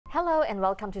Hello and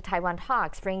welcome to Taiwan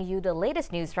Talks, bringing you the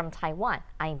latest news from Taiwan.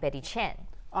 I'm Betty Chen.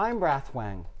 I'm Rath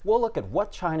Wang. We'll look at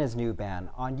what China's new ban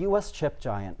on U.S. chip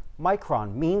giant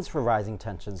Micron means for rising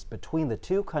tensions between the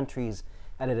two countries,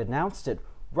 and it announced it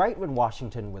right when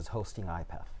Washington was hosting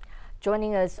IPEF.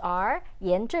 Joining us are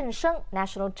Chen-shen,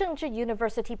 National Chengchi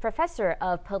University Professor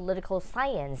of Political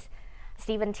Science,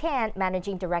 Stephen Tan,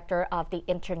 Managing Director of the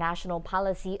International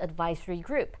Policy Advisory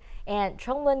Group, and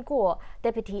Chenlung Kuo,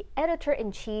 Deputy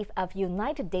Editor-in-Chief of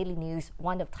United Daily News,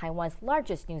 one of Taiwan's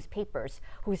largest newspapers,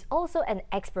 who is also an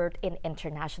expert in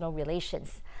international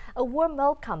relations. A warm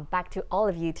welcome back to all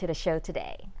of you to the show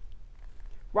today.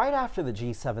 Right after the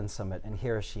G7 summit in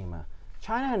Hiroshima,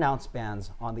 China announced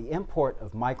bans on the import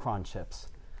of Micron chips.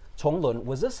 Chenlung,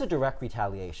 was this a direct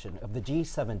retaliation of the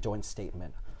G7 joint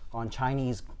statement on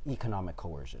Chinese economic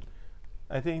coercion?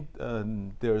 I think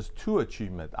there's two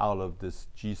achievements out of this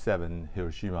G7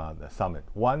 Hiroshima summit.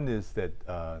 One is that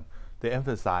they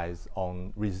emphasize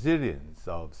on resilience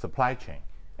of supply chain,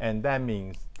 and that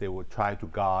means they will try to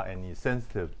guard any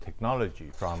sensitive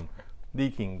technology from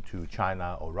leaking to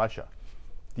China or Russia.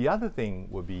 The other thing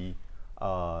would be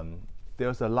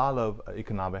there's a lot of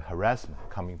economic harassment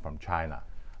coming from China.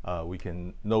 We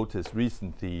can notice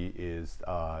recently is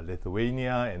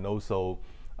Lithuania and also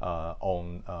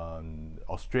on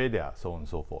Australia, so on and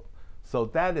so forth. So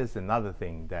that is another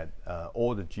thing that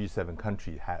all the G7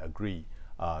 countries have agreed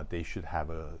they should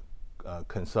have a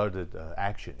concerted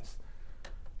actions.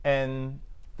 And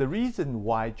the reason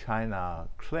why China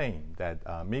claimed that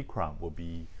Micron will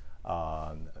be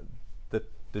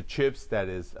the chips that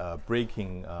is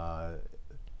breaking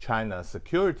China's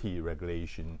security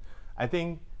regulation, I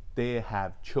think they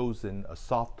have chosen a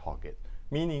soft target,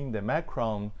 meaning the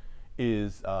Micron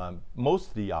is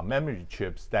mostly memory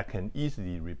chips that can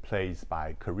easily replaced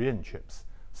by Korean chips.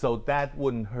 So that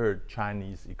wouldn't hurt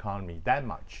Chinese economy that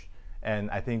much. And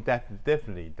I think that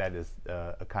definitely that is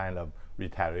a kind of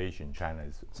retaliation China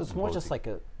is So it's more just like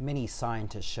a mini sign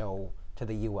to show to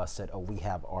the U.S. that, oh, we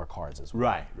have our cards as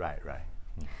well. Right.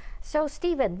 So,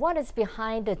 Stephen, what is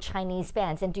behind the Chinese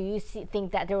bans, and do you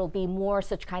think that there will be more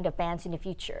such kind of bans in the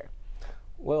future?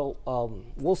 Well,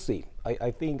 we'll see. I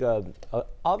think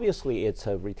obviously it's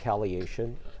a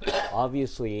retaliation.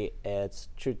 Obviously, it's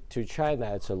to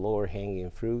China, it's a lower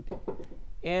hanging fruit,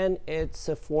 and it's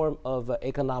a form of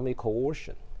economic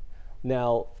coercion.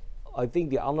 Now, I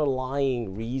think the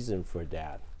underlying reason for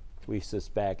that, we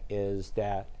suspect, is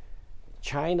that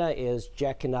China is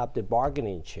jacking up the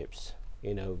bargaining chips,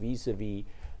 vis-a-vis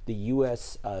the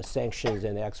U.S. Sanctions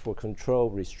and export control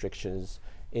restrictions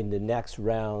in the next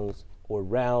rounds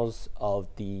of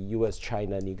the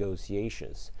U.S.-China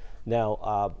negotiations.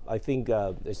 Now, I think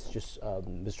it's just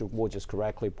Mr. Kuo just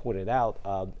correctly pointed out.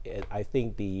 I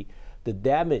think the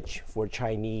damage for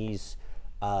Chinese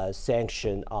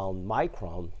sanction on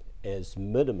Micron is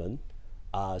minimum,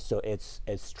 so it's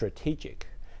strategic.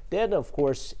 Then, of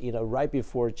course, right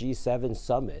before G7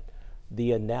 summit,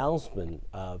 the announcement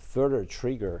further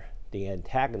trigger the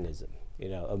antagonism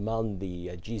among the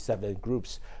G7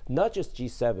 groups, not just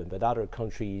G7, but other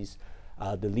countries,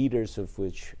 the leaders of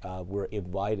which were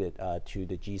invited to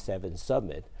the G7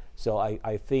 summit. So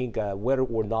I think whether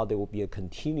or not there will be a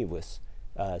continuous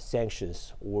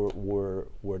sanctions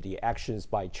or the actions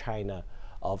by China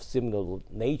of similar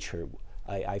nature,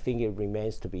 I think it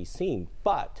remains to be seen.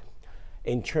 But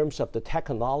in terms of the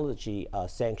technology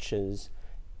sanctions,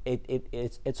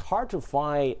 it's hard to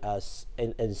find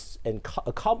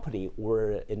a company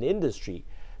or an industry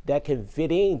that can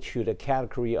fit into the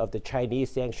category of the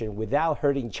Chinese sanction without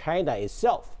hurting China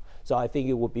itself. So I think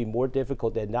it would be more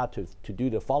difficult than not to do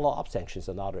the follow-up sanctions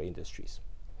on other industries.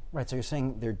 Right, so you're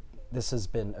saying this has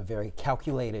been a very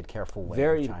calculated, careful way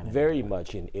very, of China. Very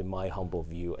much in my humble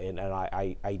view, and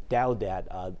I doubt that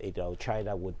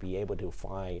China would be able to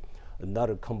find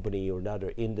another company or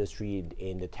another industry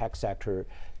in the tech sector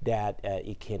that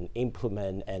it can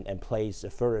implement and place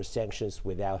further sanctions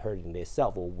without hurting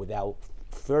itself or without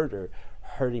further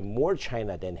hurting more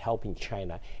China than helping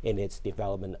China in its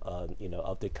development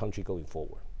of the country going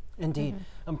forward. Indeed.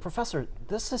 Professor,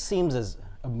 this seems as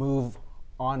a move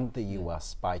on the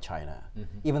U.S. by China,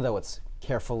 even though it's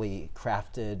carefully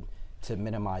crafted to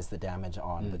minimize the damage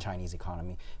on the Chinese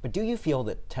economy. But do you feel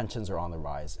that tensions are on the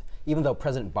rise, even though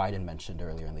President Biden mentioned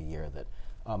earlier in the year that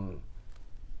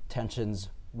tensions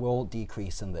will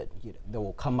decrease and that they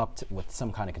will come up with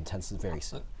some kind of consensus very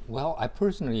soon? Well, I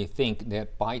personally think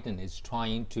that Biden is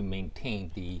trying to maintain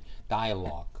the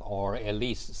dialogue or at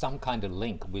least some kind of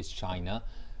link with China.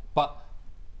 But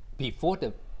before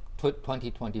the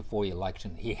 2024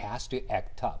 election, he has to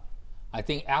act up I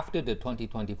think after the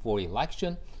 2024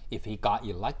 election, if he got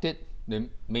elected, then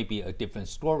maybe a different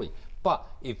story. But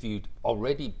if you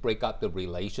already break up the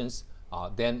relations,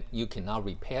 then you cannot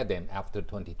repair them after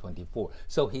 2024.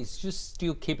 So he's just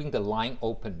still keeping the line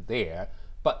open there.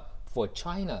 But for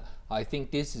China, I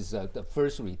think this is the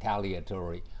first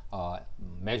retaliatory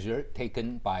measure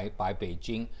taken by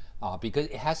Beijing, because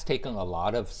it has taken a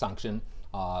lot of sanction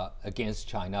against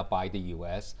China by the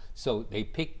US. So they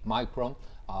picked Micron.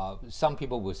 Some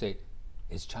people will say,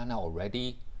 is China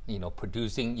already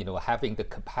producing, having the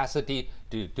capacity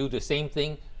to do the same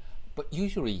thing? But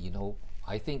usually,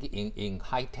 I think in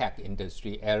high-tech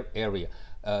industry area,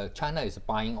 China is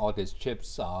buying all these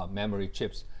chips, memory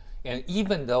chips. And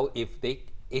even though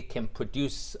it can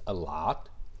produce a lot,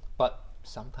 but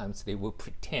sometimes they will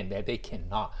pretend that they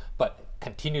cannot, but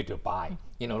continue to buy,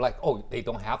 like, oh, they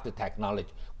don't have the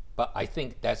technology. But I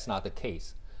think that's not the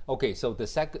case. Okay, so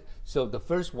the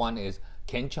first one is,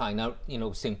 can China,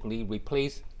 simply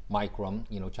replace Micron,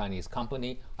 Chinese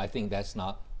company? I think that's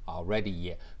not ready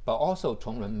yet. But also,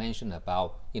 Chongren mentioned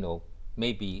about,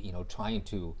 maybe, trying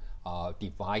to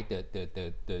divide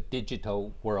the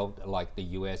digital world like the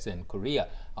US and Korea,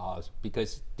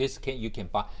 because you can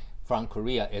buy from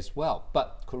Korea as well.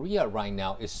 But Korea right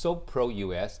now is so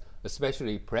pro-US,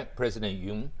 especially President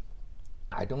Yoon.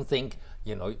 I don't think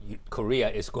Korea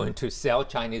is going to sell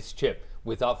Chinese chip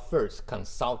without first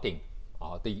consulting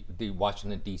the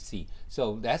Washington D.C.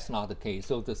 So that's not the case.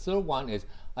 So the third one is,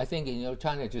 I think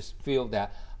China just feel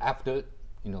that after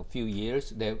few years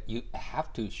that you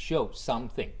have to show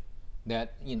something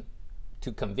that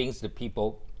to convince the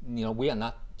people we are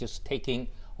not just taking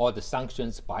all the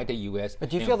sanctions by the U.S. But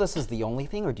do you feel this is the only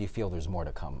thing, or do you feel there's more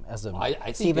to come? As I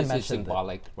think Stephen this is mentioned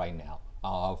symbolic right now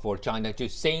for China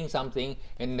just saying something,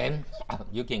 and then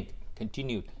you can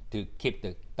continue to keep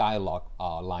the dialogue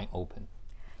line open.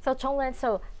 So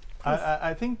Chongren,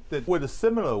 I think that with a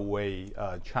similar way,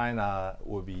 China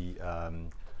will be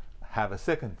have a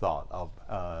second thought of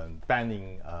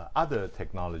banning other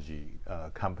technology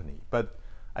company. But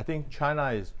I think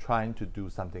China is trying to do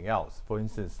something else. For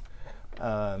instance,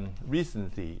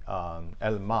 recently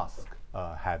Elon Musk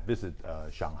had visited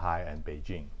Shanghai and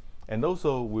Beijing. And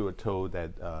also we were told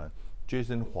that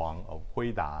Jason Huang of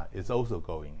Huida is also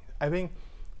going. I think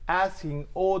asking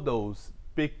all those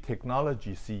big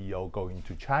technology CEO going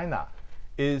to China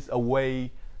is a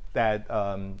way that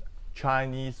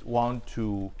Chinese want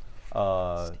to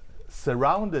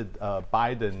surround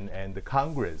Biden and the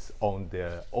Congress on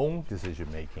their own decision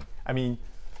making. I mean,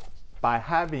 by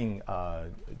having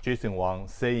Jason Wang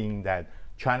saying that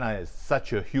China is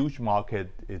such a huge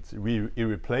market, it's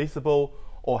irreplaceable,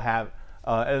 or have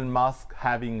Elon Musk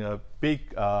having a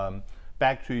big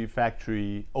battery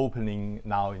factory opening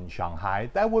now in Shanghai,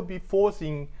 that would be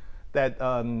forcing that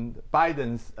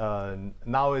Biden's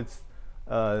now it's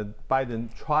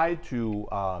Biden tried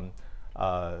to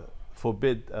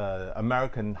forbid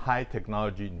American high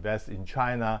technology invest in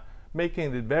China,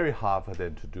 making it very hard for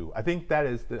them to do. I think that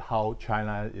is how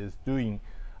China is doing,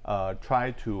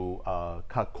 try to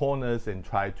cut corners and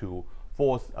try to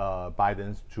force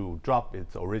Biden to drop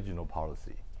its original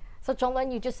policy. So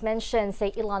Chongren, you just mentioned,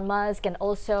 say, Elon Musk and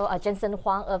also Jensen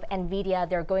Huang of NVIDIA,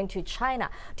 they're going to China.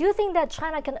 Do you think that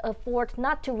China can afford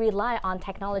not to rely on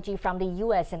technology from the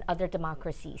US and other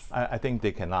democracies? I think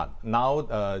they cannot. Now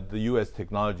the US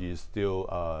technology is still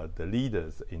the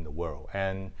leaders in the world.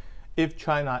 And if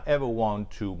China ever want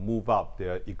to move up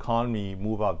their economy,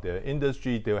 move up their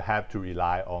industry, they'll have to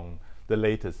rely on the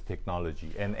latest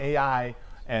technology. And AI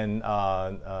and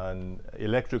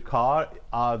electric car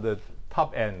are the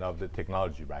top end of the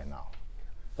technology right now.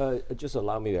 Just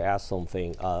allow me to ask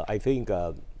something. I think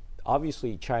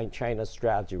obviously China's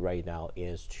strategy right now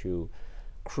is to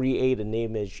create an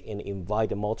image and invite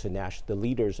the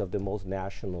leaders of the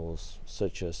multinationals,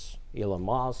 such as Elon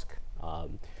Musk,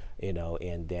 and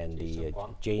then the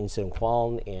Jensen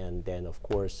Huang, and then of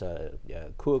course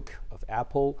Cook of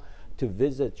Apple, to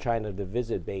visit China, to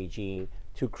visit Beijing,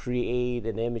 to create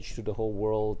an image to the whole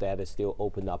world that is still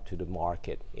open up to the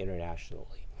market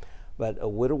internationally.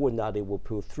 But whether or not it will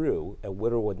pull through, and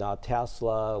whether or not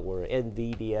Tesla or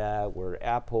NVIDIA or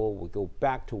Apple will go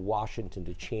back to Washington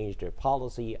to change their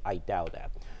policy, I doubt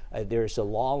that. There's a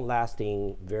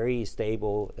long-lasting, very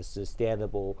stable,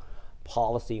 sustainable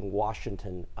policy in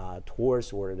Washington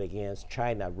towards or against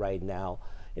China right now.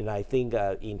 And I think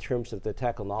in terms of the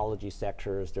technology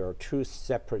sectors, there are two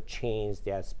separate chains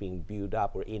that's being built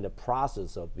up or in the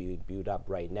process of being built up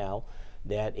right now.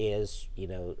 That is,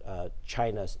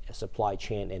 China's supply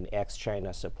chain and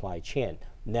ex-China supply chain.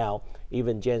 Now,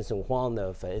 even Jensen Huang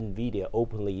of NVIDIA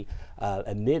openly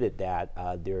admitted that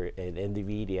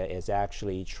NVIDIA is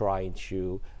actually trying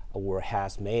to, or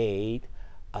has made,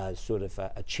 sort of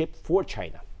a chip for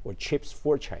China, or chips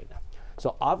for China.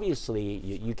 So obviously,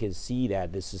 you can see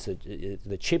that this is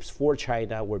the chips for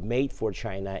China were made for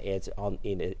China. It's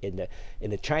in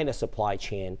the China supply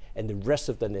chain, and the rest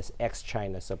of them is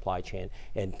ex-China supply chain.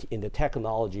 And in the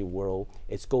technology world,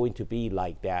 it's going to be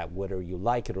like that, whether you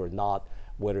like it or not.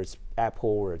 Whether it's Apple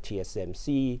or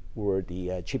TSMC or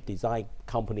the chip design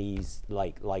companies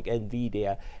like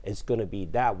NVIDIA, it's going to be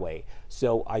that way.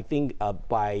 So I think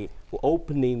by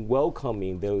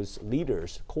welcoming those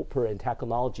leaders, corporate and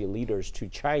technology leaders to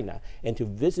China and to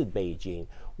visit Beijing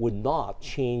would not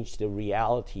change the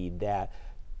reality that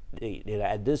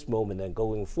at this moment and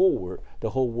going forward, the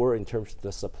whole world in terms of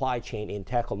the supply chain in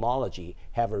technology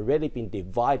have already been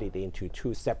divided into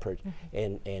two separate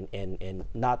and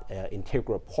not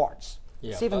integral parts.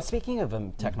 Yeah, Stephen, speaking of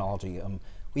technology,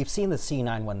 we've seen the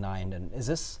C919, and is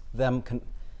this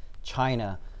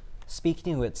China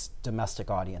speaking to its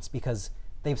domestic audience? Because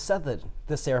they've said that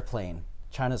this airplane,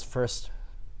 China's first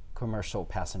commercial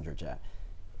passenger jet,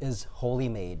 is wholly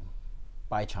made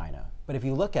by China. But if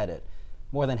you look at it,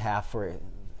 more than half, or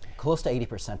close to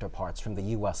 80% are parts from the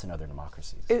U.S. and other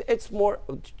democracies. It's more.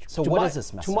 So what is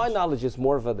this message? To my knowledge, it's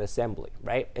more of an assembly,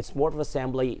 right? It's more of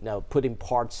assembly, putting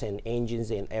parts and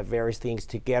engines and various things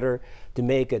together to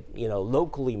make it,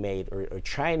 locally made or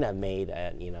China-made,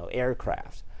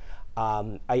 aircraft.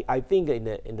 I think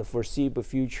in the foreseeable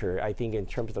future, I think in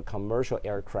terms of the commercial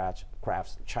aircrafts,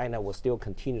 China will still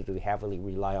continue to heavily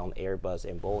rely on Airbus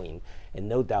and Boeing, and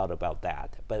no doubt about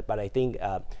that. But I think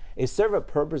it serves a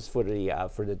purpose for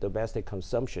the domestic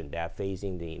consumption that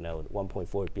facing the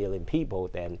 1.4 billion people.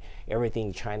 Then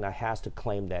everything China has to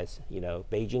claim that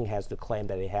Beijing has to claim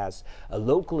that it has a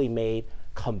locally made,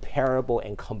 comparable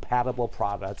and compatible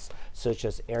products such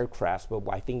as aircrafts, but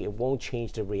I think it won't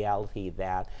change the reality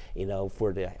that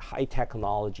for the high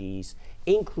technologies,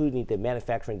 including the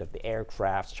manufacturing of the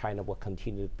aircrafts, China will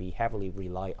continue to be heavily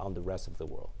reliant on the rest of the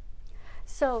world.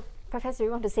 So, Professor,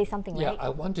 you want to say something, right? Yeah, I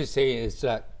want to say is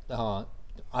that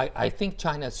I think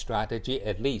China's strategy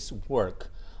at least work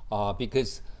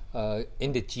because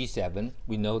in the G7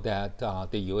 we know that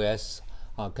the U.S.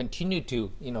 Continue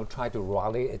to try to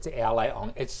rally its ally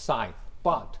on its side,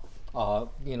 but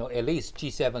at least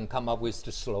G7 come up with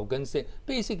the slogans that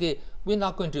basically we're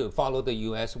not going to follow the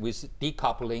U.S. with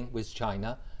decoupling with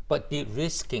China, but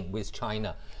de-risking with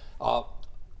China.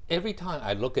 Every time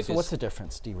I look at this, so what's the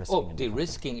difference, de-risking? Oh,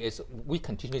 de-risking is we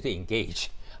continue to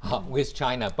engage with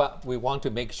China, but we want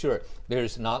to make sure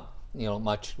there's not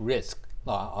much risk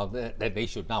that they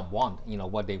should not want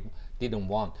what they didn't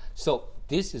want. So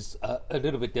this is a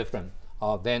little bit different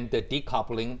than the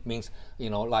decoupling means,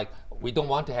 like we don't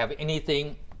want to have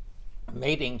anything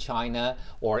made in China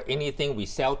or anything we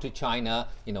sell to China,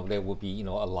 there will be, a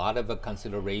lot of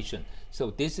consideration.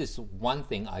 So this is one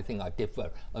thing I think I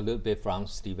differ a little bit from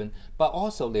Stephen. But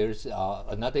also there's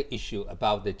another issue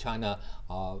about the China,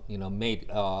 made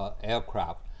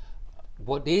aircraft.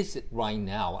 What is it right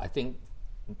now, I think,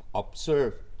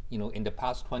 observed, in the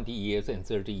past 20 years and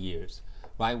 30 years,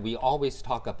 right? We always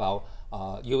talk about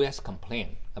U.S.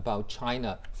 complaint about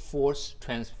China forced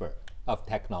transfer of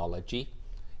technology,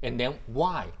 and then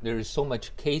why there is so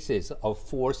much cases of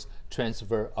forced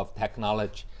transfer of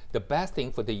technology. The bad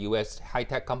thing for the U.S.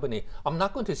 high-tech company, I'm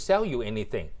not going to sell you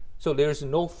anything, so there's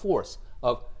no force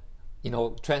of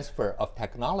transfer of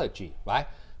technology, right?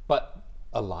 But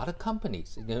a lot of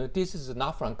companies, this is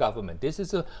not from government. This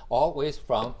is always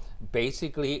from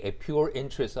basically a pure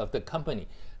interest of the company.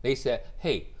 They said,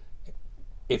 hey,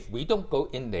 if we don't go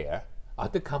in there,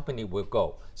 other company will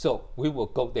go. So we will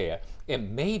go there.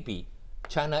 And maybe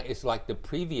China is like the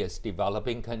previous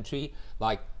developing country,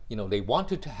 like, they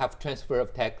wanted to have transfer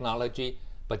of technology,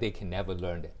 but they can never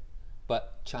learn it.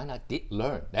 But China did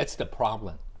learn. That's the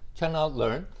problem. China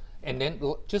learned, and then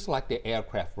just like the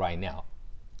aircraft right now,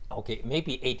 okay,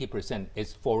 maybe 80%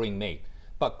 is foreign made,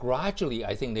 but gradually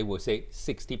I think they will say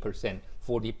 60%,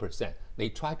 40%. They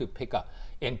try to pick up.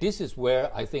 And this is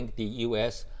where I think the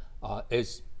US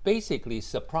is basically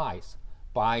surprised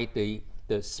by the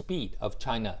speed of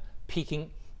China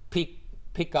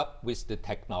pick up with the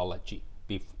technology,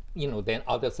 than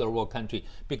other third world countries.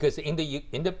 Because in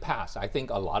the past, I think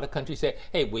a lot of countries say,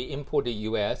 hey, we import the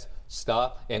US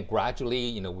stuff and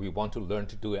gradually, we want to learn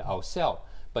to do it ourselves.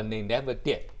 but they never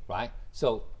did, right?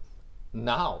 So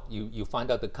now you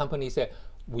find out the company said,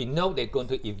 we know they're going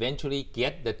to eventually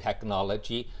get the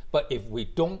technology, but if we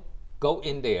don't go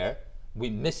in there, we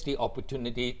miss the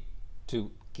opportunity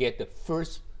to get the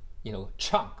first,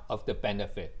 chunk of the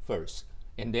benefit first.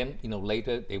 And then,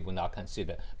 later they will not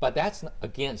consider. But that's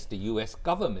against the U.S.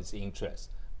 government's interest.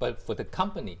 But for the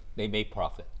company, they may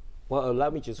profit. Well,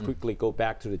 let me just quickly go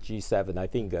back to the G7. I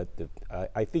think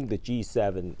the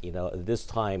G7, this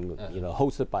time,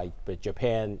 hosted by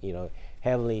Japan,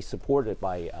 heavily supported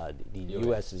by the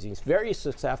U.S. is very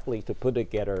successfully to put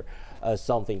together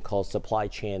something called supply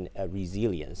chain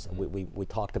resilience. We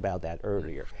talked about that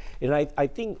earlier. And I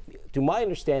think, to my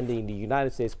understanding, the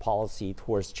United States policy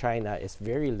towards China is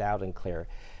very loud and clear.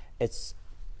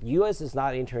 U.S. is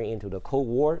not entering into the Cold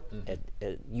War.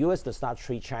 U.S. does not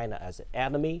treat China as an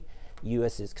enemy.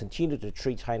 U.S. is continue to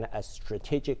treat China as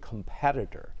strategic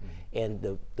competitor. And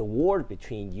the war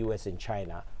between U.S. and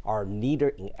China are neither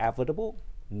inevitable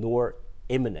nor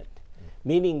imminent.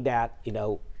 Meaning that,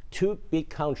 two big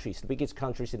countries, the biggest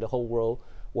countries in the whole world,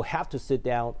 will have to sit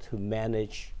down to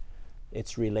manage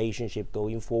its relationship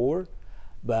going forward.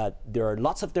 But there are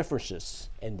lots of differences,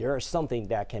 and there is something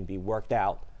that can be worked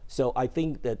out. So I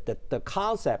think that the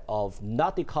concept of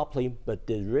not decoupling but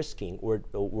de-risking,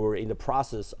 or in the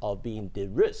process of being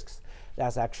de-risked,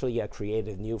 that's actually a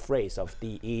creative new phrase of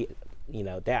DE,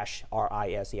 dash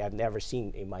RISE. I've never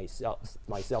seen in myself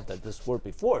that this word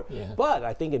before, but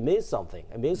I think it means something.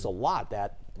 It means a lot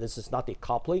that this is not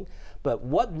decoupling. But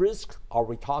what risk are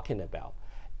we talking about?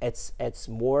 It's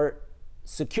more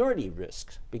security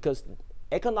risk, because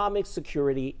economic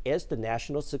security is the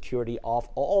national security of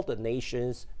all the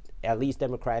nations, at least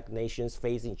democratic nations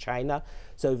facing China.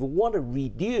 So if we want to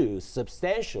reduce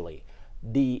substantially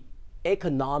the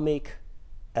economic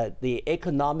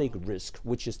risk,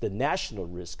 which is the national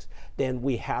risk, then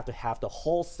we have to have the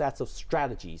whole sets of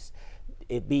strategies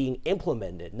it being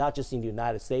implemented, not just in the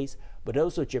United States, but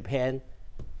also Japan,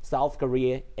 South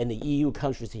Korea, and the EU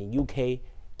countries in UK,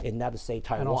 and not to say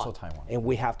Taiwan. And also Taiwan. And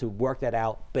we have to work that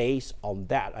out based on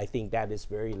that. I think that is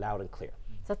very loud and clear.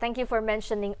 So thank you for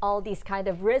mentioning all these kind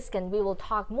of risks, and we will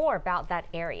talk more about that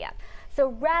area. So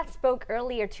Rad spoke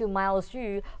earlier to Miles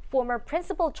Yu, former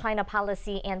Principal China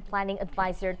Policy and Planning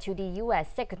Advisor to the U.S.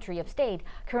 Secretary of State,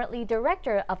 currently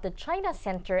Director of the China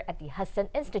Center at the Hudson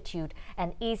Institute,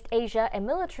 and East Asia and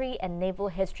Military and Naval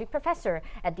History Professor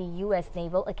at the U.S.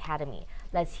 Naval Academy.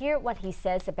 Let's hear what he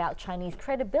says about Chinese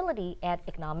credibility and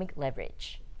economic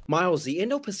leverage. Miles, the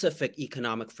Indo-Pacific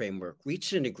Economic Framework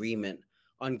reached an agreement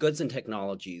on goods and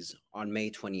technologies on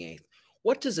May 28th.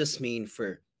 What does this mean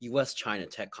for U.S.-China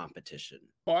tech competition?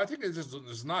 Well, I think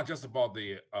it's not just about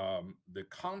the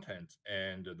content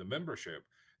and the membership.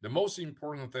 The most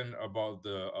important thing about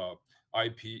the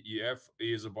IPEF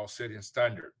is about setting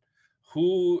standard.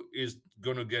 Who is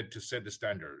going to get to set the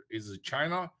standard? Is it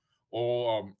China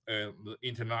or the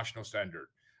international standard?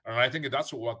 And I think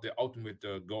that's what the ultimate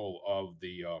goal of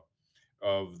the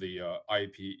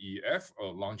IPEF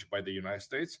launched by the United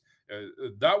States.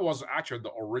 That was actually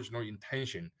the original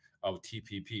intention of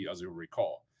TPP, as you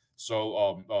recall.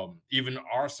 So even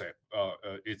RCEP,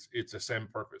 it's the same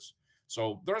purpose.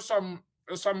 So there's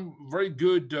some very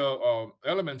good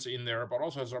elements in there, but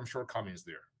also some shortcomings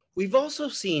there. We've also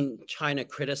seen China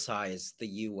criticize the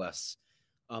U.S.,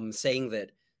 saying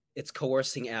that it's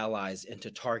coercing allies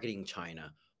into targeting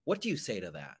China. What do you say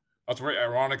to that? That's very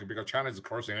ironic, because China is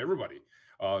coercing everybody,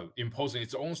 imposing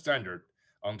its own standard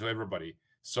onto everybody.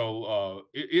 So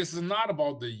it's not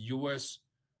about the U.S.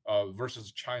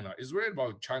 Versus China. It's really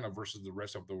about China versus the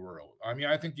rest of the world. I mean,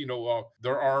 I think,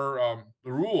 there are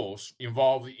rules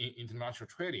involved in international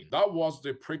trading. That was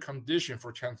the precondition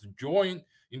for China to join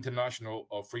international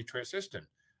free trade system.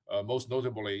 Most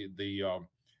notably, the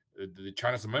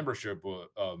China's membership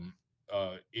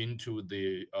into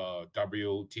the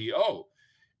WTO.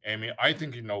 I mean, I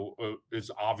think,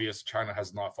 it's obvious China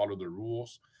has not followed the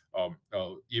rules,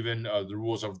 even the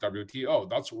rules of WTO.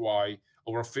 That's why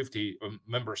over 50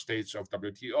 member states of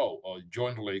WTO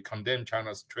jointly condemn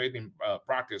China's trading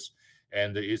practice,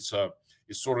 and it's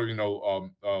sort of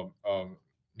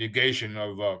negation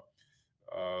of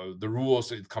the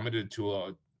rules it committed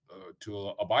to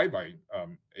abide by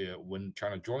when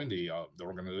China joined the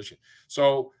organization.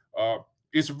 So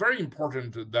it's very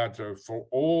important that for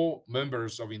all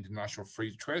members of international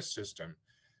free trade system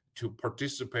to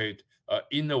participate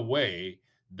in a way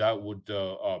that would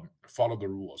follow the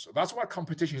rules. So that's what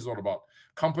competition is all about.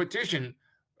 Competition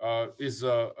is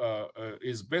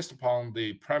based upon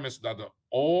the premise that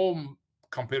all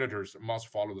competitors must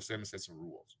follow the same sets of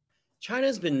rules. China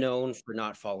has been known for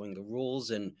not following the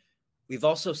rules, and We've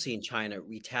also seen China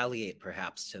retaliate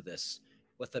perhaps to this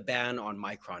with a ban on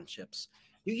Micron chips.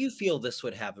 Do you feel this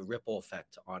would have a ripple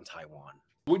effect on Taiwan?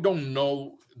 We don't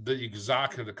know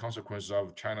the consequences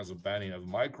of China's banning of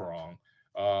Micron,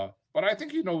 but I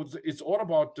think it's all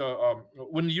about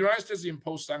when the United States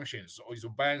impose sanctions or you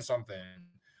ban something,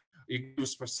 it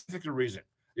gives a specific reason.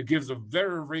 It gives a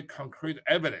very, very concrete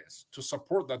evidence to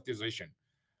support that decision.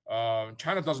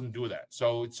 China doesn't do that,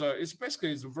 so it's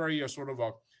basically a very sort of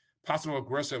a passive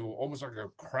aggressive, almost like a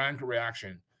crank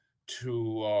reaction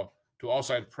to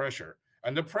outside pressure,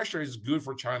 and the pressure is good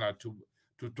for China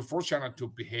to force China to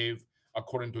behave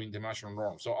according to international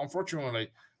norms. So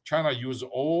unfortunately, China used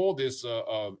all these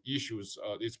issues,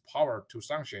 its power to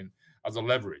sanction as a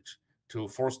leverage to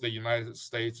force the United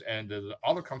States and the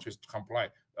other countries to comply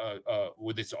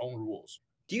with its own rules.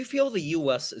 Do you feel the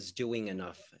U.S. is doing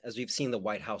enough, as we've seen the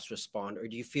White House respond, or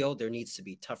do you feel there needs to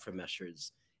be tougher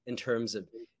measures in terms of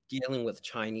dealing with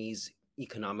Chinese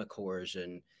economic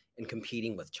coercion and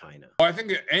competing with China? I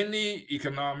think any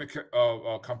economic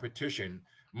competition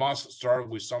must start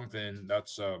with something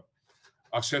that's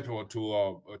acceptable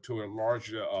to a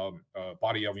large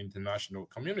body of international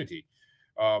community.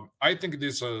 I think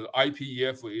this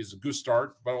IPEF is a good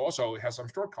start, but also it has some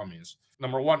shortcomings.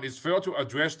 Number one, it's failed to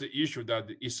address the issue that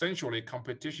essentially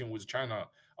competition with China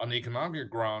on the economic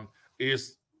ground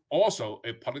is also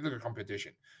a political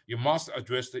competition. You must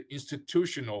address the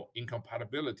institutional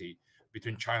incompatibility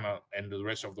between China and the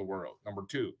rest of the world.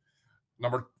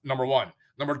 Number one.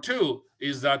 Number two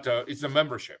is that it's a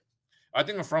membership. I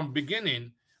think from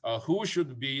beginning, who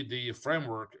should be the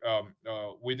framework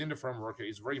within the framework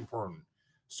is very important.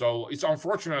 So it's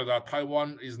unfortunate that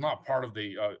Taiwan is not part of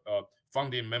the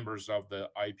founding members of the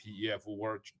IPEF,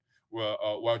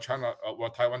 while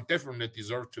Taiwan definitely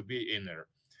deserves to be in there.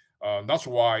 That's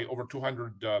why over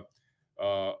 200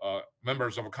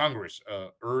 members of Congress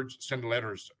sent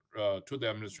letters to the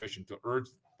administration to urge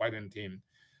Biden team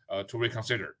to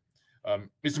reconsider.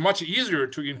 It's much easier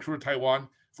to include Taiwan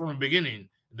from the beginning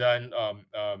than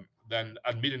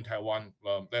admitting Taiwan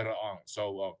later on.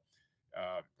 So,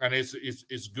 and it's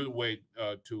a good way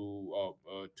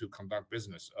to conduct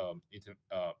business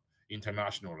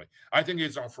internationally. I think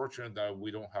it's unfortunate that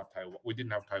we didn't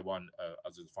have Taiwan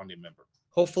as a founding member.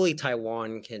 Hopefully,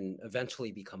 Taiwan can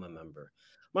eventually become a member.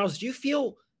 Miles, do you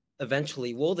feel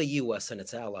eventually will the U.S. and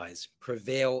its allies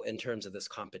prevail in terms of this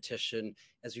competition,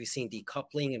 as we've seen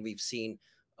decoupling and we've seen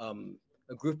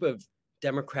a group of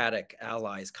democratic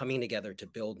allies coming together to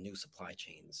build new supply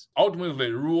chains?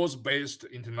 Ultimately, rules-based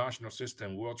international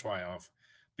system will triumph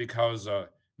because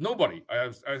nobody,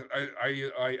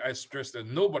 I stress that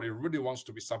nobody really wants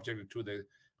to be subjected to the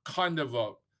kind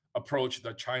of approach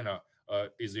that China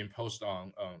is imposed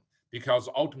on, because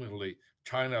ultimately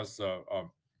China's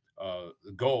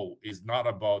goal is not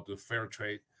about the fair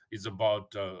trade, it's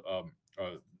about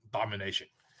domination.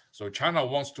 So China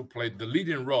wants to play the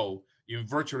leading role in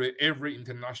virtually every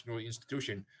international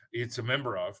institution it's a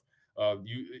member of,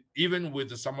 even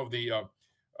with some of the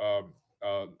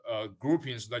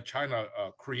groupings that China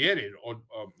created, or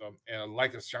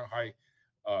like the Shanghai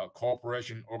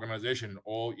Cooperation Organization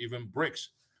or even BRICS.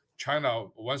 China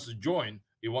wants to join,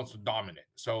 it wants to dominate.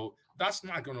 So that's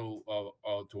not going to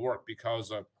work,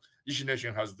 because each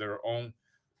nation has their own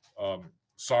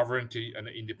sovereignty and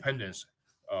independence.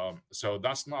 So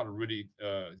that's not really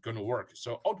going to work.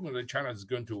 So ultimately, China is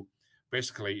going to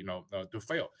basically, to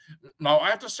fail. Now,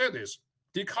 I have to say this: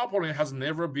 decoupling has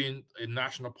never been a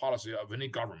national policy of any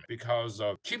government, because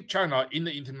keep China in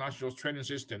the international trading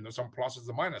system. There's some pluses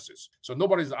and minuses. So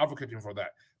nobody's advocating for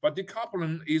that. But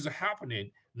decoupling is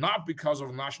happening not because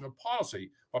of national policy,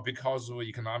 but because of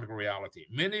economic reality.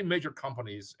 Many major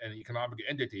companies and economic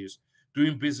entities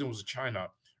doing business with China,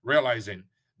 realizing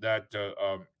that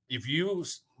if you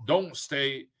don't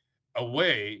stay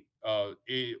away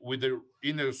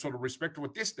in a sort of respectable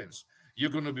distance,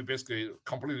 you're going to be basically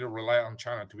completely reliant on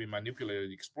China to be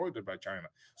manipulated, exploited by China.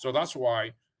 So that's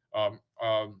why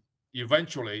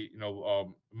eventually,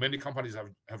 many companies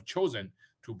have chosen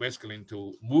to basically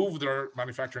to move their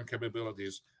manufacturing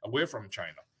capabilities away from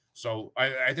China. So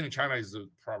I think China is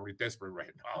probably desperate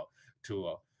right now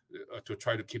to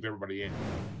try to keep everybody in.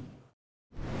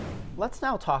 Let's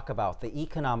now talk about the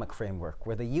economic framework,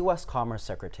 where the U.S. Commerce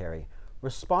Secretary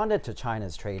responded to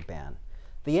China's trade ban.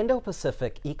 The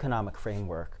Indo-Pacific Economic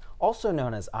Framework, also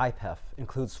known as IPEF,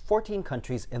 includes 14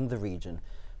 countries in the region,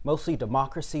 mostly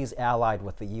democracies allied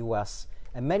with the U.S.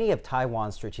 and many of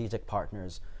Taiwan's strategic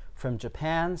partners, from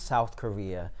Japan, South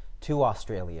Korea, to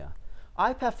Australia.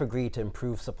 IPEF agreed to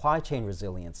improve supply chain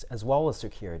resilience as well as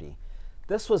security.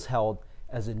 This was held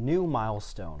as a new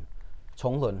milestone.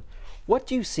 Chenlung, what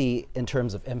do you see in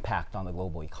terms of impact on the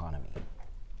global economy?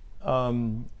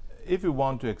 If you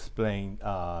want to explain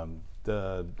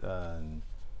the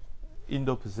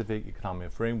Indo-Pacific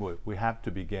Economic Framework, we have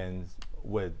to begin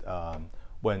with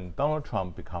when Donald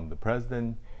Trump became the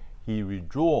president, he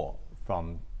withdrew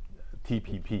from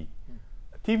TPP.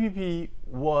 TPP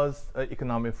was an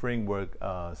economic framework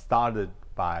started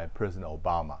by President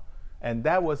Obama, and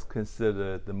that was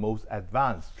considered the most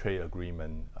advanced trade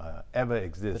agreement ever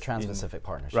existed. The Trans-Pacific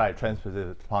Partnership. Right,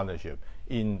 Trans-Pacific Partnership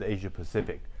in the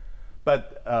Asia-Pacific.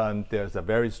 But there's a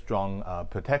very strong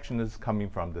protectionist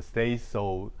coming from the States,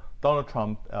 so Donald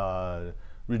Trump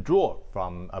withdrew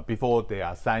from before they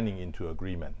are signing into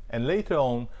agreement. And later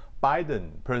on,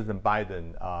 President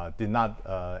Biden did not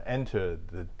enter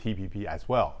the TPP as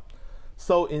well.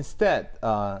 So instead,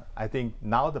 I think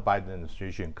now the Biden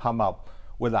administration come up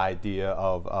with the idea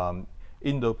of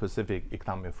Indo-Pacific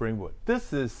Economic Framework.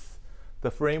 This is the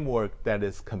framework that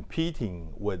is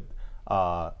competing with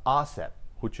RCEP,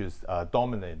 which is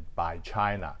dominated by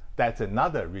China. That's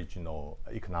another regional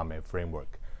economic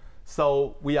framework.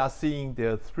 So we are seeing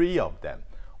there are three of them.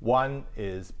 One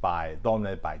is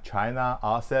dominated by China,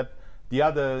 RCEP. The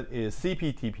other is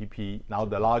CPTPP. Now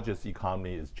the largest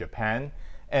economy is Japan.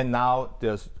 And now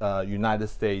there's United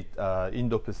States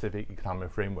Indo-Pacific Economic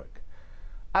Framework.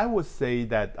 I would say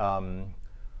that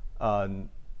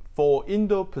for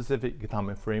Indo-Pacific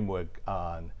Economic Framework,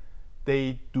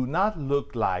 they do not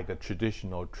look like a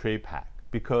traditional trade pact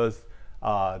because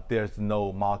there's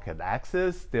no market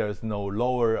access, there's no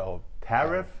lower of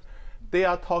tariff. They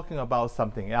are talking about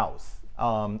something else.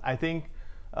 I think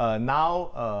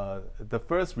now the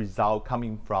first result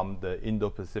coming from the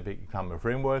Indo-Pacific Economic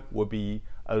Framework will be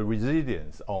a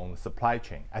resilience on supply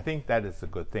chain. I think that is a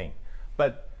good thing.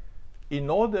 But in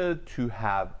order to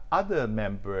have other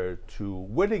members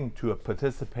willing to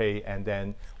participate and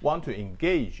then want to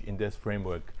engage in this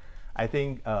framework, I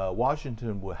think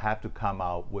Washington will have to come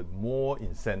out with more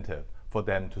incentive for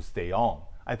them to stay on.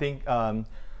 I think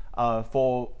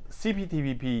for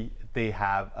CPTPP, they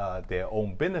have their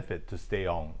own benefit to stay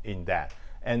on in that.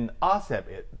 And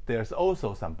RCEP, there's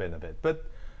also some benefit. But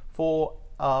for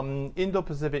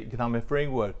Indo-Pacific Economic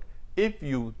Framework, if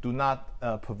you do not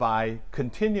provide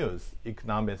continuous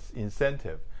economic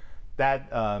incentive,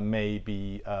 that may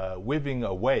be withering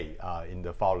away in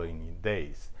the following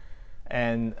days.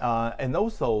 And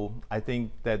also, I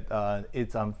think that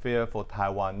it's unfair for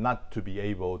Taiwan not to be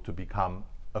able to become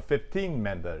a 15th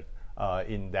member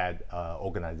in that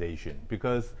organization,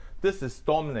 because this is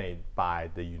dominated by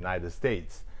the United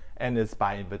States and it's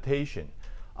by invitation.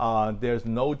 There's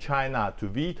no China to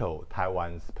veto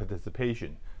Taiwan's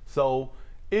participation. So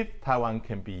if Taiwan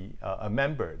can be a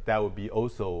member, that would be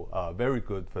also very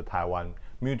good for Taiwan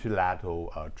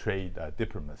multilateral trade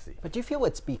diplomacy. But do you feel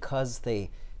it's because they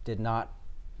did not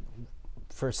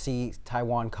foresee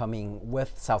Taiwan coming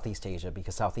with Southeast Asia,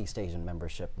 because Southeast Asian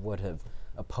membership would have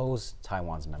opposed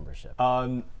Taiwan's membership?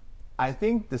 I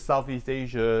think the Southeast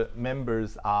Asia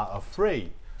members are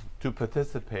afraid to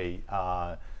participate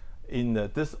in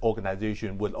this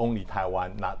organization with only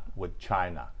Taiwan, not with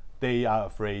China. They are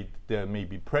afraid there may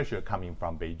be pressure coming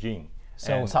from Beijing.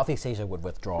 So and Southeast Asia would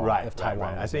withdraw if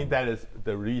Taiwan was I think that is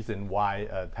the reason why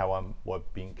Taiwan was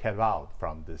being kept out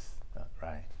from this,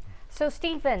 right? So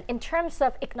Stephen, in terms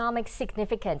of economic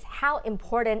significance, how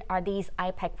important are these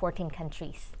IPEF 14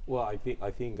 countries? Well,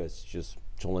 I think as just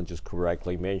Chenlung just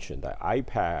correctly mentioned, that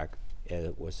IPEF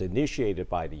was initiated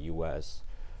by the U.S.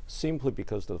 simply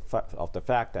because of the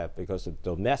fact that because of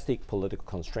domestic political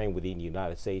constraint within the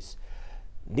United States,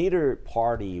 neither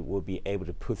party will be able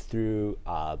to put through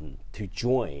to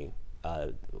join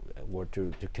or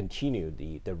to continue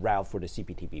the route for the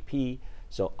CPTPP.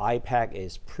 So IPEF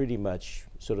is pretty much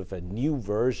sort of a new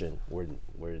version or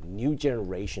a new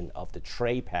generation of the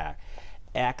trade pact,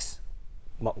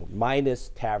 minus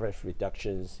tariff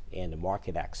reductions and the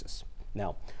market access.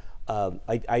 Now,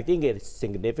 I think it's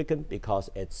significant because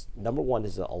it's, number one,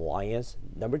 is an alliance.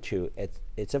 Number two,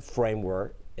 it's a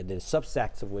framework, and the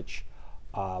subsets of which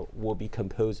will be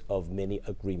composed of many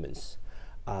agreements.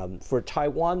 For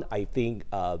Taiwan, I think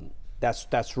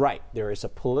that's right. There is a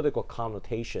political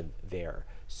connotation there.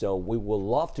 So we would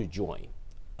love to join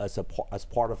as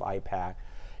part of IPEF.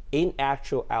 In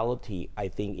actuality, I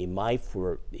think it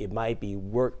might be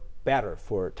work better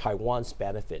for Taiwan's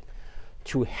benefit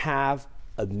to have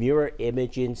a mirror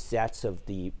imaging sets of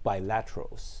the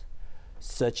bilaterals,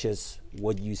 such as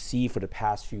what you see for the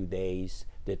past few days,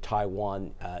 the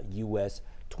Taiwan-U.S.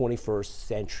 21st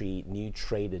Century New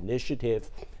Trade Initiative,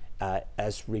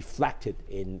 as reflected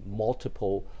in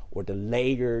multiple or the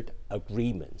layered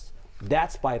agreements.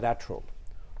 That's bilateral.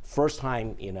 First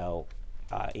time, in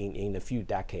a few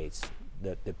decades,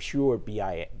 the pure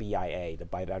BIA, the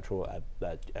bilateral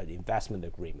investment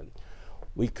agreement.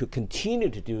 We could continue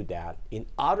to do that in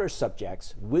other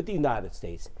subjects with the United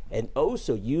States and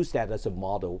also use that as a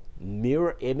model,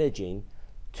 mirror imaging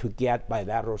to get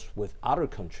bilaterals with other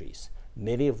countries,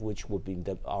 many of which would be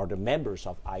are the members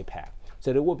of IPEF.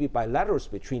 So there will be bilaterals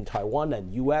between Taiwan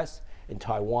and US, and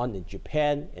Taiwan and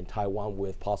Japan, and Taiwan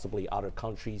with possibly other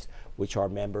countries which are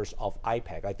members of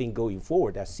IPEF. I think going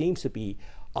forward, that seems to be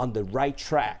on the right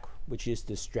track, which is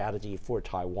the strategy for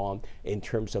Taiwan in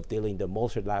terms of dealing the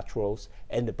multilaterals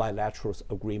and the bilateral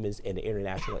agreements and the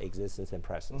international existence and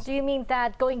presence. Do you mean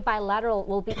that going bilateral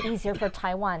will be easier for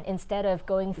Taiwan instead of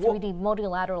going through the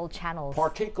multilateral channels?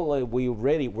 Particularly,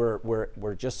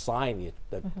 we're just signing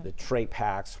the trade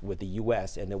pacts with the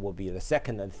U.S. and there will be the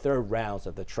second and third rounds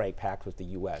of the trade pact with the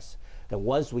U.S. And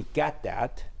once we get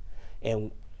that,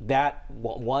 and that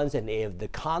once and if the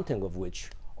content of which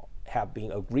have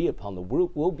been agreed upon,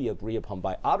 will be agreed upon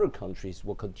by other countries,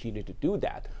 will continue to do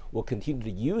that. We'll continue to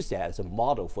use that as a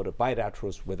model for the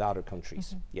bilaterals with other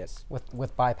countries. Yes.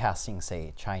 With bypassing,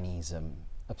 say, Chinese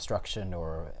obstruction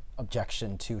or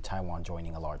objection to Taiwan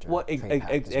joining a larger trade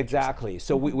pact, exactly.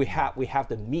 So we have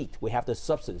the meat, we have the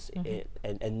substance,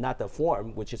 and not the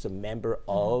form, which is a member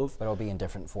of. But it'll be in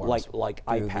different forms, like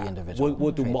through IPEF. the individual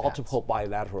We'll do trade multiple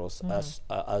bilaterals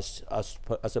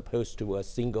as opposed to a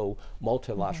single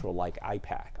multilateral like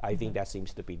IPEF. I think that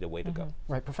seems to be the way to go.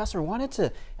 Right, Professor, I wanted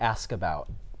to ask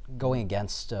about going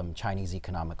against Chinese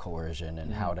economic coercion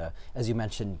and how to, as you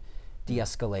mentioned,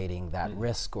 de-escalating that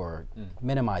risk or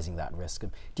minimizing that risk.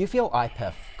 Do you feel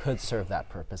IPEF could serve that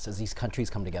purpose as these countries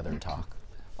come together and talk?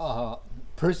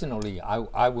 Personally,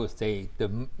 I would say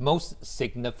the most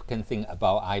significant thing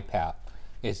about IPEF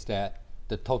is that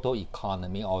the total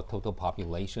economy or total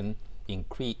population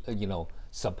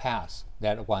surpass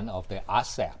that one of the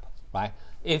ASEP, right?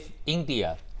 If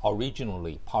India,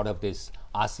 originally part of this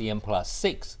ASEAN plus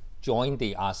 6, joined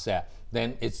the ASEP,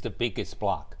 then it's the biggest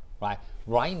bloc, right?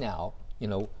 Right now,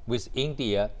 with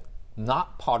India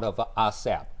not part of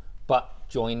ASEP, but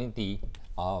joining the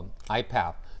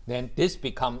IPEF, then this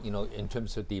become, in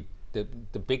terms of the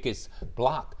biggest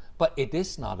bloc. But it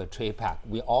is not a trade pact.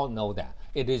 We all know that.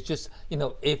 It is just,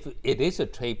 if it is a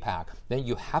trade pact, then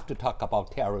you have to talk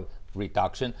about tariff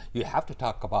reduction. You have to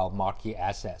talk about market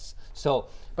access. So,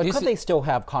 but could they still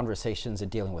have conversations in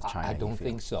dealing with China? I don't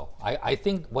think so. I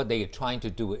think what they are trying to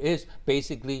do is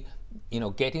basically,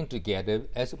 getting together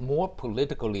as more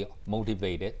politically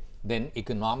motivated than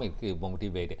economically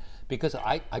motivated. Because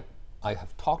I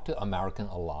have talked to Americans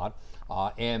a lot,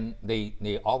 and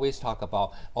they always talk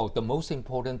about, the most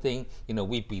important thing,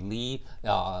 we believe,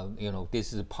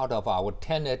 this is part of our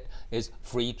tenet is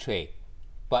free trade.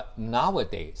 But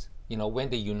nowadays, when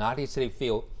the United States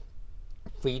feel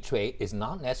free trade is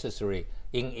not necessary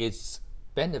in its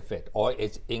benefit or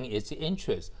in its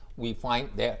interest, we find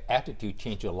their attitude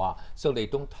change a lot. So they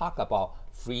don't talk about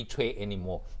free trade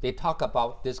anymore. They talk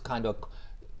about this kind of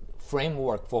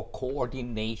framework for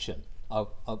coordination of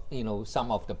some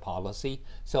of the policy.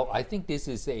 So I think this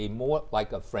is a more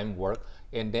like a framework.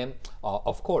 And then,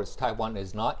 of course, Taiwan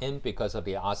is not in because of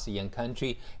the ASEAN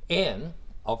country. And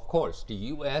of course, the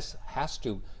U.S. has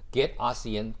to get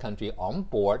ASEAN country on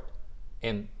board,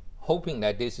 and hoping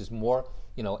that this is more,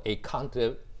 a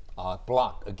counter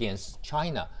block against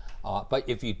China. But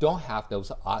if you don't have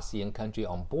those ASEAN country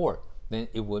on board, then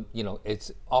it would,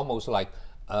 it's almost like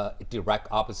a direct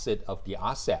opposite of the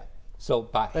ASEP. So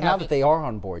but now that they are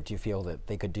on board, do you feel that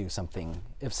they could do something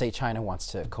if, say, China wants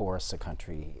to coerce a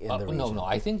country in the region? No.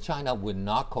 I think China would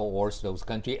not coerce those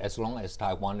countries as long as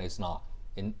Taiwan is not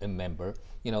a member.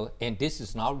 And this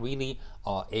is not really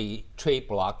a trade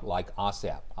bloc like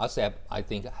ASEP. ASEP, I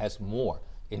think, has more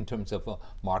in terms of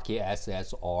market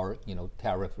access or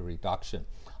tariff reduction.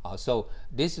 So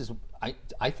this is,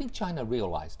 I think China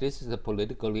realized this is a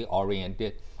politically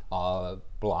oriented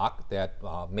bloc that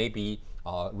may be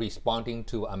responding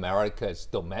to America's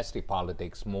domestic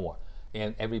politics more.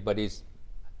 And everybody's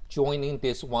joining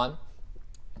this one,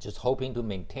 just hoping to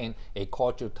maintain a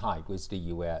cordial tie with the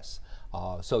US.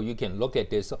 So you can look at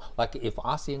this, like if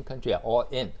ASEAN countries are all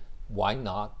in, why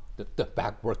not the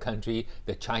backward country,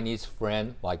 the Chinese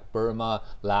friend like Burma,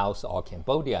 Laos, or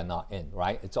Cambodia are not in,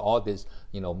 right? It's all this,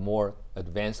 more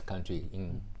advanced country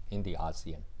in the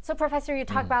ASEAN. So, Professor, you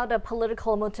talk about the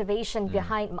political motivation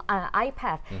behind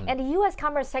IPEF, and the U.S.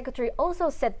 Commerce Secretary also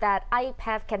said that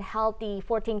IPEF can help the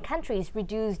 14 countries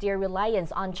reduce their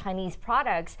reliance on Chinese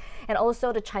products. And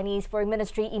also, the Chinese Foreign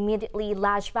Ministry immediately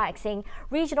lashed back, saying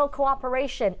regional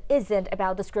cooperation isn't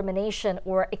about discrimination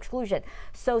or exclusion.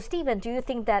 So, Stephen, do you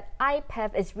think that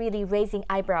IPEF is really raising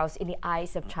eyebrows in the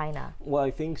eyes of China? Well, I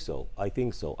think so. I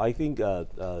think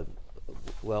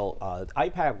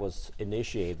IPEF was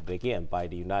initiated again by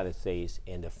the United States,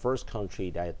 and the first country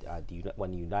that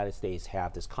when the United States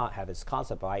had this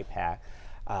concept of IPEF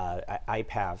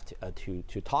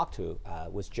to talk to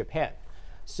was Japan.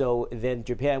 So then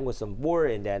Japan was on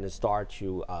board, and then it started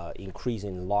to increase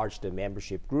and enlarge the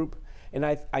membership group. And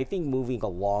I think moving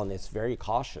along, it's very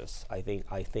cautious. I think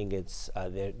it's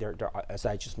as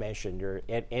I just mentioned,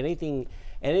 anything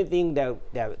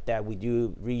that we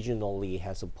do regionally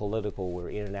has a political or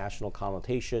international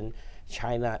connotation.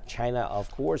 China of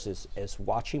course is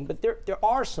watching, but there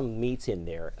are some meats in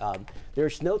there.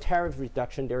 There's no tariff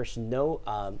reduction. There's no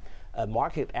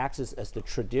market access as the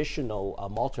traditional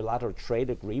multilateral trade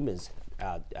agreements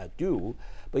do.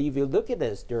 But if you look at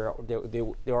this, there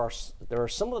are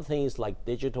some of the things like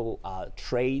digital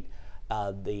trade,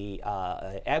 the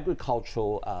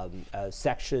agricultural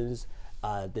sections,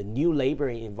 the new labor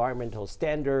and environmental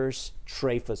standards,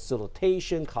 trade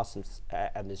facilitation, customs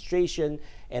administration,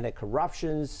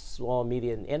 anti-corruption, small and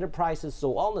medium enterprises,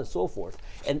 so on and so forth.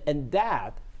 And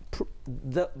that,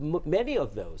 many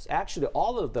of those, actually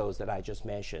all of those that I just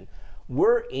mentioned,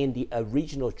 were in the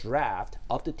original draft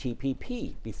of the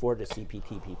TPP before the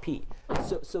CPTPP.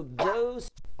 So those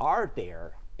are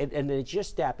there, and it's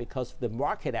just that because the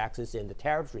market access and the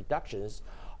tariff reductions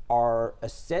are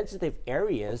sensitive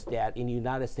areas that in the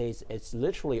United States, it's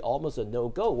literally almost a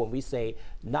no-go. When we say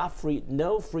no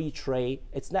free trade,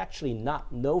 it's actually not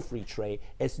no free trade,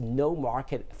 it's no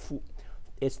market,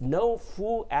 it's no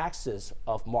full access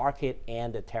of market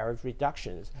and the tariff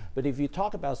reductions. But if you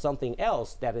talk about something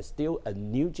else that is still a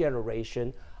new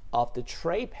generation of the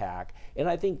trade pact, and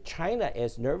I think China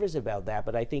is nervous about that,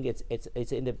 but I think it's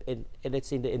in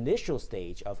the initial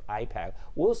stage of IPEF.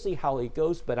 We'll see how it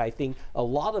goes, but I think a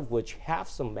lot of which have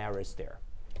some merits there.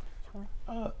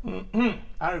 I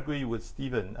agree with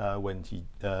Stephen when he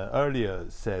earlier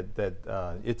said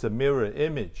that it's a mirror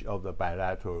image of the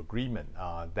bilateral agreement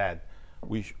that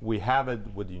we have it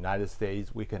with the United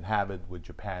States, we can have it with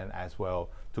Japan as well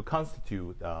to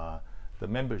constitute the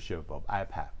membership of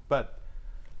IPEF. But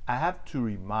I have to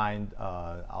remind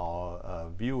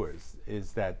our viewers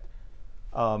is that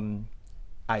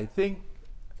I think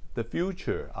the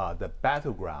future, the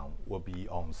battleground will be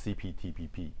on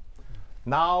CPTPP.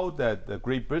 Now that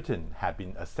Great Britain have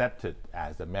been accepted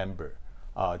as a member,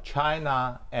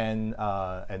 China and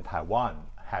Taiwan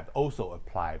have also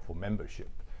applied for membership.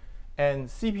 And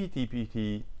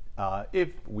CPTPP,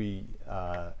 if we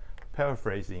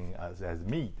paraphrasing as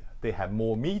meat, they have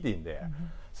more meat in there.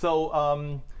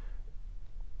 So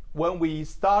when we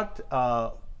start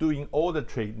doing all the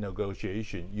trade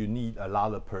negotiation, you need a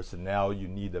lot of personnel, you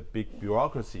need a big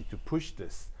bureaucracy to push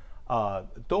this.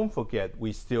 Don't forget,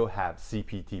 we still have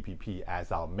CPTPP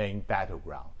as our main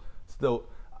battleground. So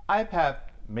IPEF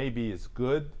maybe is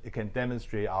good, it can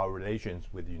demonstrate our relations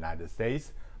with the United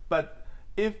States, but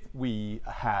if we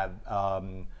have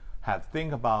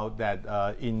think about that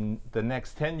in the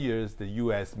next 10 years, the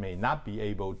US may not be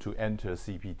able to enter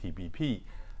CPTPP,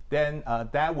 then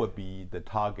that would be the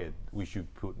target we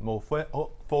should put more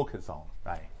focus on,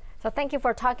 right? So thank you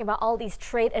for talking about all these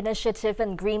trade initiative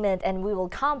and agreement, and we will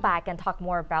come back and talk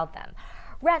more about them.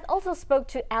 Red also spoke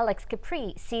to Alex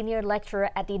Capri, senior lecturer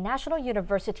at the National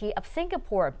University of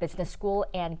Singapore Business School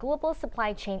and global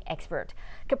supply chain expert.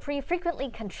 Capri frequently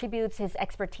contributes his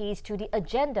expertise to the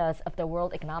agendas of the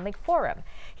World Economic Forum.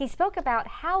 He spoke about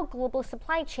how global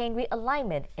supply chain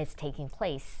realignment is taking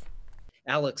place.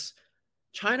 Alex,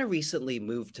 China recently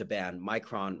moved to ban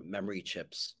Micron memory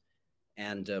chips,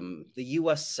 and the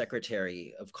U.S.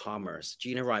 Secretary of Commerce,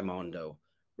 Gina Raimondo,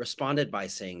 responded by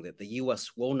saying that the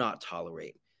U.S. will not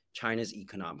tolerate China's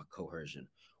economic coercion.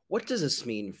 What does this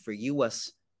mean for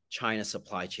U.S.-China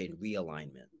supply chain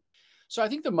realignment? So I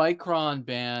think the Micron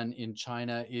ban in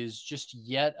China is just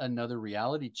yet another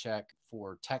reality check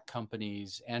for tech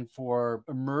companies and for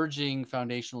emerging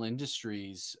foundational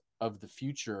industries of the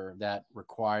future that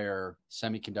require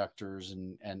semiconductors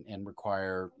and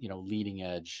require leading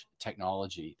edge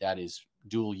technology that is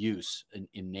dual use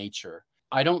in nature.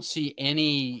 I don't see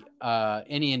any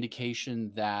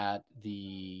indication that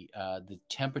the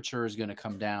temperature is going to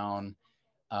come down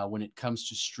when it comes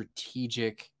to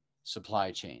strategic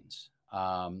supply chains.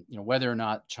 Whether or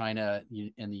not China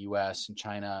and the U.S. and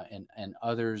China and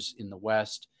others in the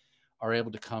West are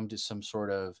able to come to some sort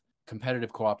of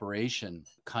competitive cooperation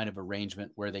kind of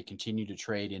arrangement where they continue to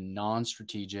trade in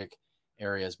non-strategic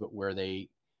areas, but where they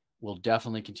will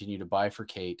definitely continue to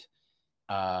bifurcate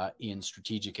in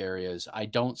strategic areas. I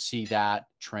don't see that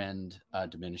trend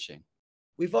diminishing.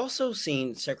 We've also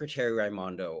seen Secretary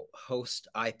Raimondo host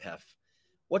IPEF.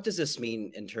 What does this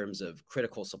mean in terms of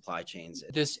critical supply chains?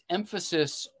 This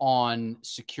emphasis on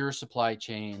secure supply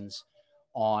chains,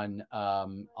 on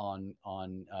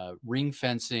ring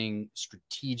fencing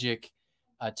strategic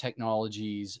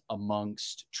technologies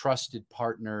amongst trusted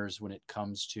partners when it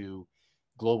comes to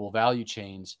global value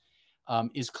chains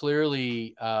is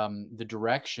clearly the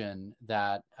direction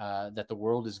that the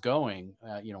world is going.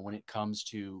 When it comes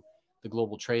to the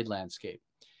global trade landscape.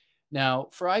 Now,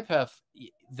 for IPEF,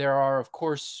 there are, of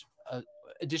course,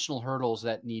 additional hurdles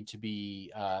that need to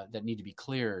be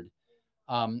cleared.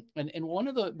 And one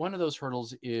of those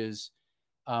hurdles is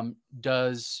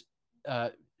does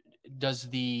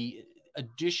the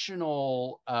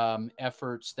additional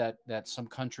efforts that some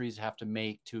countries have to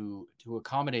make to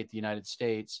accommodate the United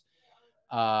States,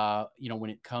 when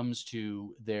it comes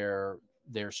to their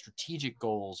strategic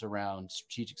goals around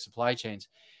strategic supply chains,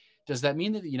 does that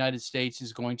mean that the United States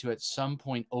is going to at some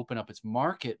point open up its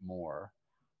market more,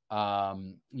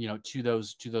 to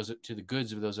the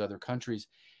goods of those other countries?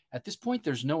 At this point,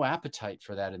 there's no appetite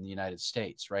for that in the United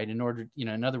States, right? In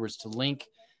other words, to link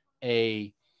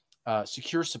a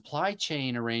secure supply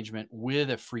chain arrangement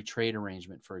with a free trade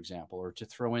arrangement, for example, or to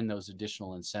throw in those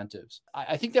additional incentives.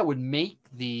 I think that would make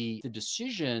the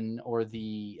decision or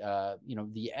the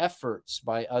efforts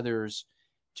by others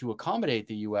to accommodate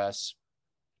the U.S.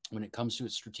 when it comes to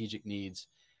its strategic needs,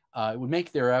 it would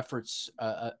make their efforts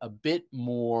a bit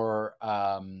more,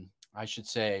 I should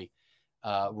say,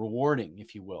 rewarding,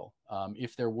 if you will,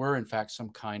 if there were in fact some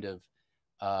kind of,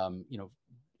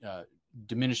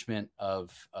 diminishment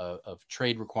of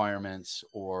trade requirements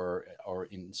or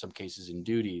in some cases in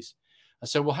duties.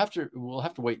 So we'll have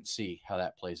to wait and see how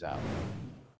that plays out.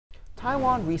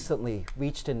 Taiwan recently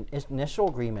reached an initial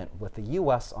agreement with the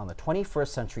U.S. on the 21st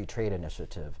Century Trade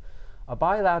Initiative, a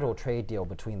bilateral trade deal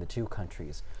between the two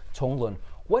countries. Chenlung,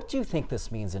 what do you think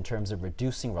this means in terms of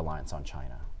reducing reliance on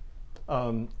China?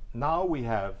 Now we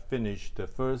have finished the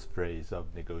first phase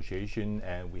of negotiation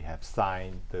and we have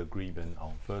signed the agreement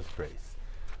on first phase.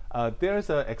 There's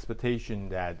an expectation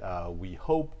that we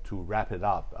hope to wrap it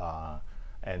up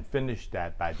and finish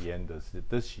that by the end of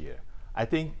this year. I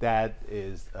think that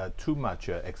is too much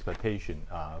expectation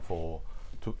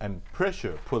and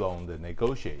pressure put on the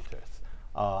negotiators.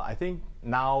 I think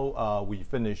now we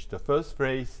finished the first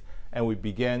phase and we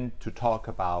began to talk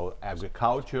about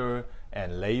agriculture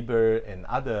and labor and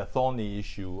other thorny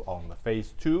issue on the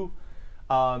phase 2.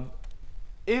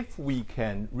 If we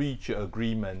can reach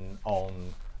agreement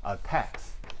on a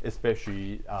tax,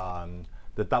 especially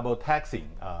the double taxing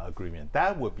agreement,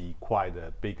 that would be quite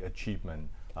a big achievement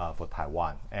for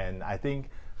Taiwan. And I think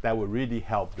that would really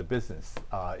help the business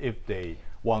if they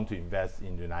want to invest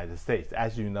in the United States.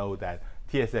 As you know, that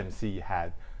TSMC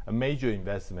had a major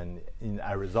investment in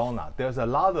Arizona. There's a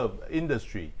lot of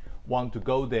industry want to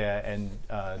go there and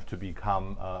to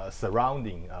become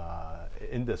surrounding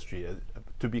industry,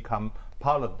 to become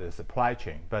part of the supply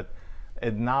chain. But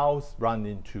it now run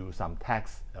into some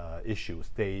tax issues.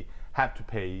 They have to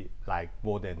pay like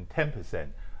more than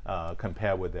 10%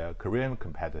 compared with their Korean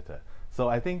competitor. So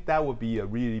I think that would be a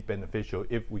really beneficial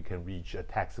if we can reach a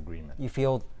tax agreement. You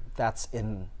feel that's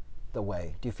in the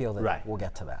way? Do you feel that we'll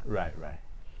get to that? Right.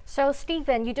 So,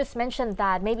 Stephen, you just mentioned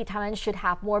that maybe Taiwan should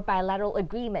have more bilateral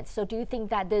agreements. So do you think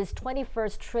that this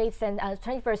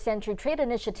 21st Century Trade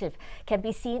Initiative can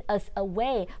be seen as a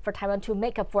way for Taiwan to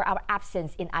make up for our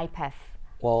absence in IPEF?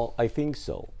 Well, I think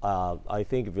so. I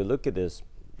think if you look at this,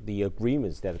 the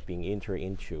agreements that are being entered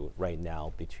into right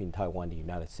now between Taiwan and the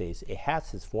United States, it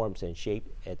has its forms and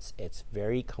shape. It's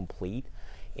very complete.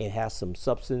 It has some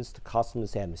substance, the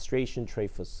customs administration,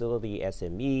 trade facility,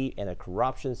 SME, and the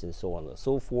corruptions, and so on and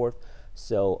so forth.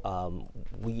 So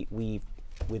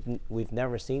we've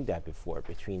never seen that before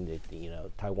between the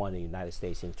Taiwan and the United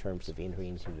States in terms of entering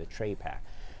into the trade pact.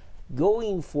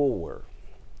 Going forward,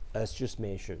 as just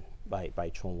mentioned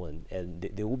by Chenlung, and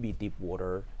there will be deep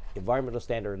water, environmental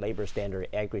standard, labor standard,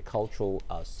 agricultural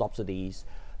subsidies,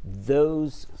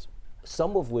 those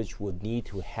some of which would need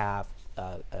to have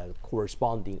a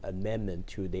corresponding amendment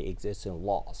to the existing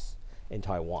laws in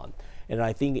Taiwan. And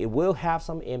I think it will have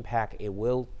some impact. It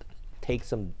will take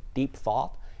some deep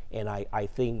thought. And I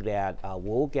think that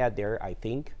we'll get there, I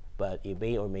think. but it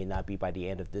may or may not be by the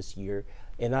end of this year.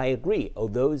 And I agree,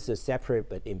 although it's a separate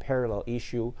but in parallel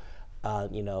issue,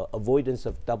 avoidance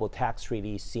of double tax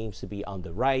treaty seems to be on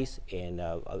the rise, and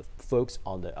folks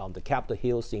on the Capitol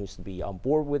Hill seems to be on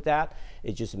board with that.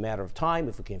 It's just a matter of time.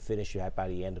 If we can finish that by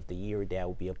the end of the year, that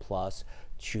would be a plus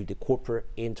to the corporate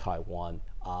in Taiwan.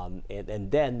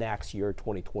 And then next year,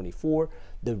 2024,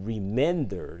 the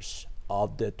remainders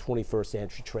of the 21st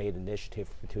Century Trade Initiative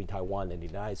between Taiwan and the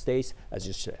United States,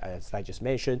 as I just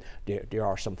mentioned, there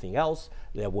are something else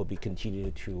that will be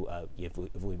continued to, if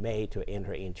we may, to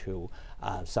enter into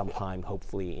sometime,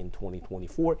 hopefully in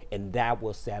 2024, and that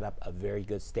will set up a very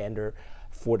good standard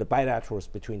for the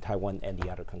bilaterals between Taiwan and the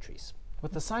other countries.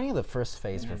 With the signing of the first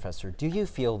phase, Professor, do you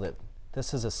feel that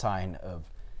this is a sign of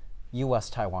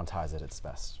U.S.-Taiwan ties at its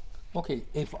best? Okay,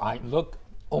 if I look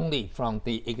only from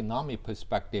the economic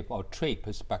perspective or trade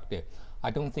perspective,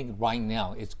 I don't think right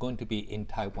now it's going to be in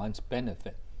Taiwan's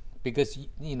benefit, because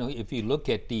if you look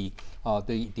at the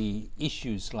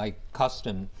issues like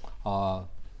custom,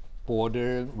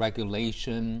 border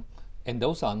regulation, and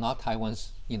those are not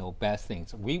Taiwan's bad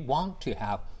things. We want to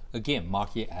have, again,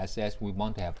 market access. We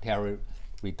want to have tariff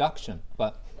reduction,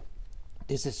 but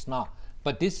this is not.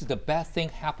 But this is the bad thing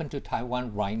happened to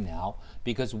Taiwan right now,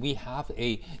 because we have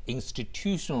a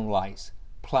institutionalized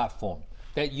platform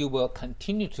that you will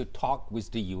continue to talk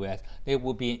with the U.S. There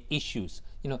will be issues.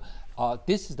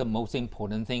 This is the most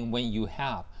important thing when you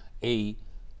have a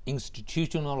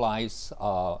institutionalized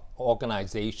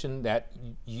organization that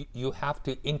you have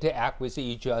to interact with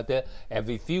each other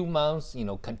every few months,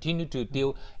 continue to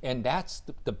deal, and that's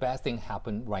the bad thing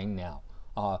happened right now.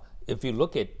 If you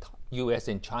look at U.S.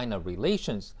 and China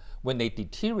relations, when they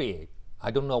deteriorate, I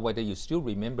don't know whether you still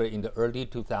remember in the early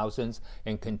 2000s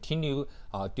and continue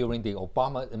during the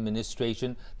Obama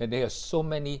administration, that there are so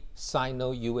many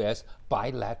Sino-U.S.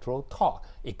 bilateral talk,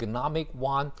 economic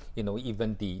one,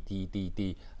 even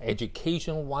the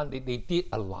education one. They did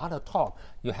a lot of talk.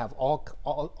 You have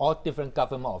all different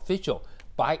government officials.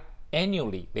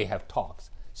 Biannually, they have talks.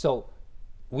 So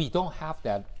we don't have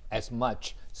that as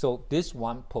much. So this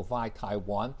one provides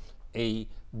Taiwan a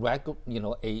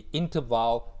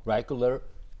interval regular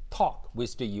talk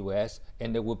with the U.S.,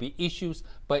 and there will be issues,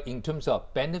 but in terms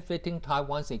of benefiting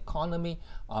Taiwan's economy,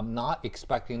 I'm not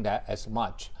expecting that as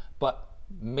much. But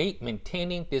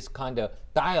maintaining this kind of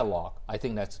dialogue, I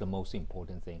think that's the most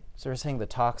important thing. So you're saying the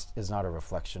talks is not a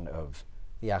reflection of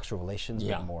the actual relations,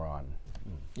 but more on...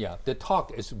 Yeah, the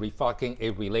talk is reflecting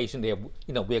a relation that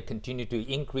we'll continue to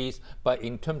increase, but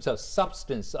in terms of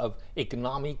substance of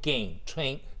economic gain,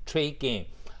 trade gain,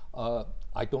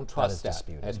 I don't trust that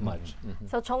as much.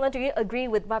 So Chenlung, do you agree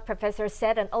with what Professor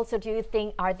said, and also do you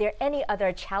think are there any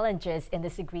other challenges in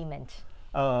this agreement?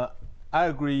 I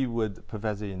agree with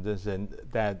Professor Chen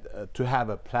that to have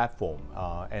a platform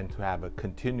and to have a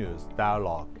continuous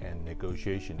dialogue and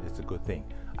negotiation is a good thing.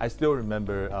 I still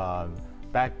remember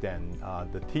back then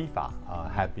the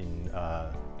TIFA had been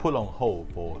put on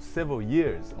hold for several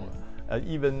years,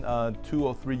 even 2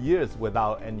 or 3 years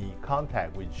without any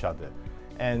contact with each other.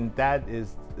 And that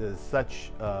is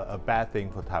such a bad thing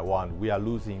for Taiwan. We are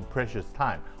losing precious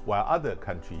time while other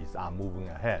countries are moving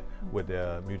ahead with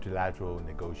their multilateral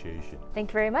negotiation.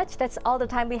 Thank you very much. That's all the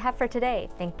time we have for today.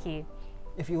 Thank you.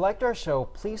 If you liked our show,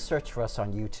 please search for us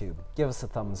on YouTube, give us a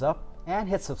thumbs up, and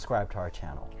hit subscribe to our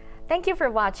channel. Thank you for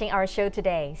watching our show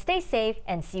today. Stay safe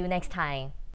and see you next time.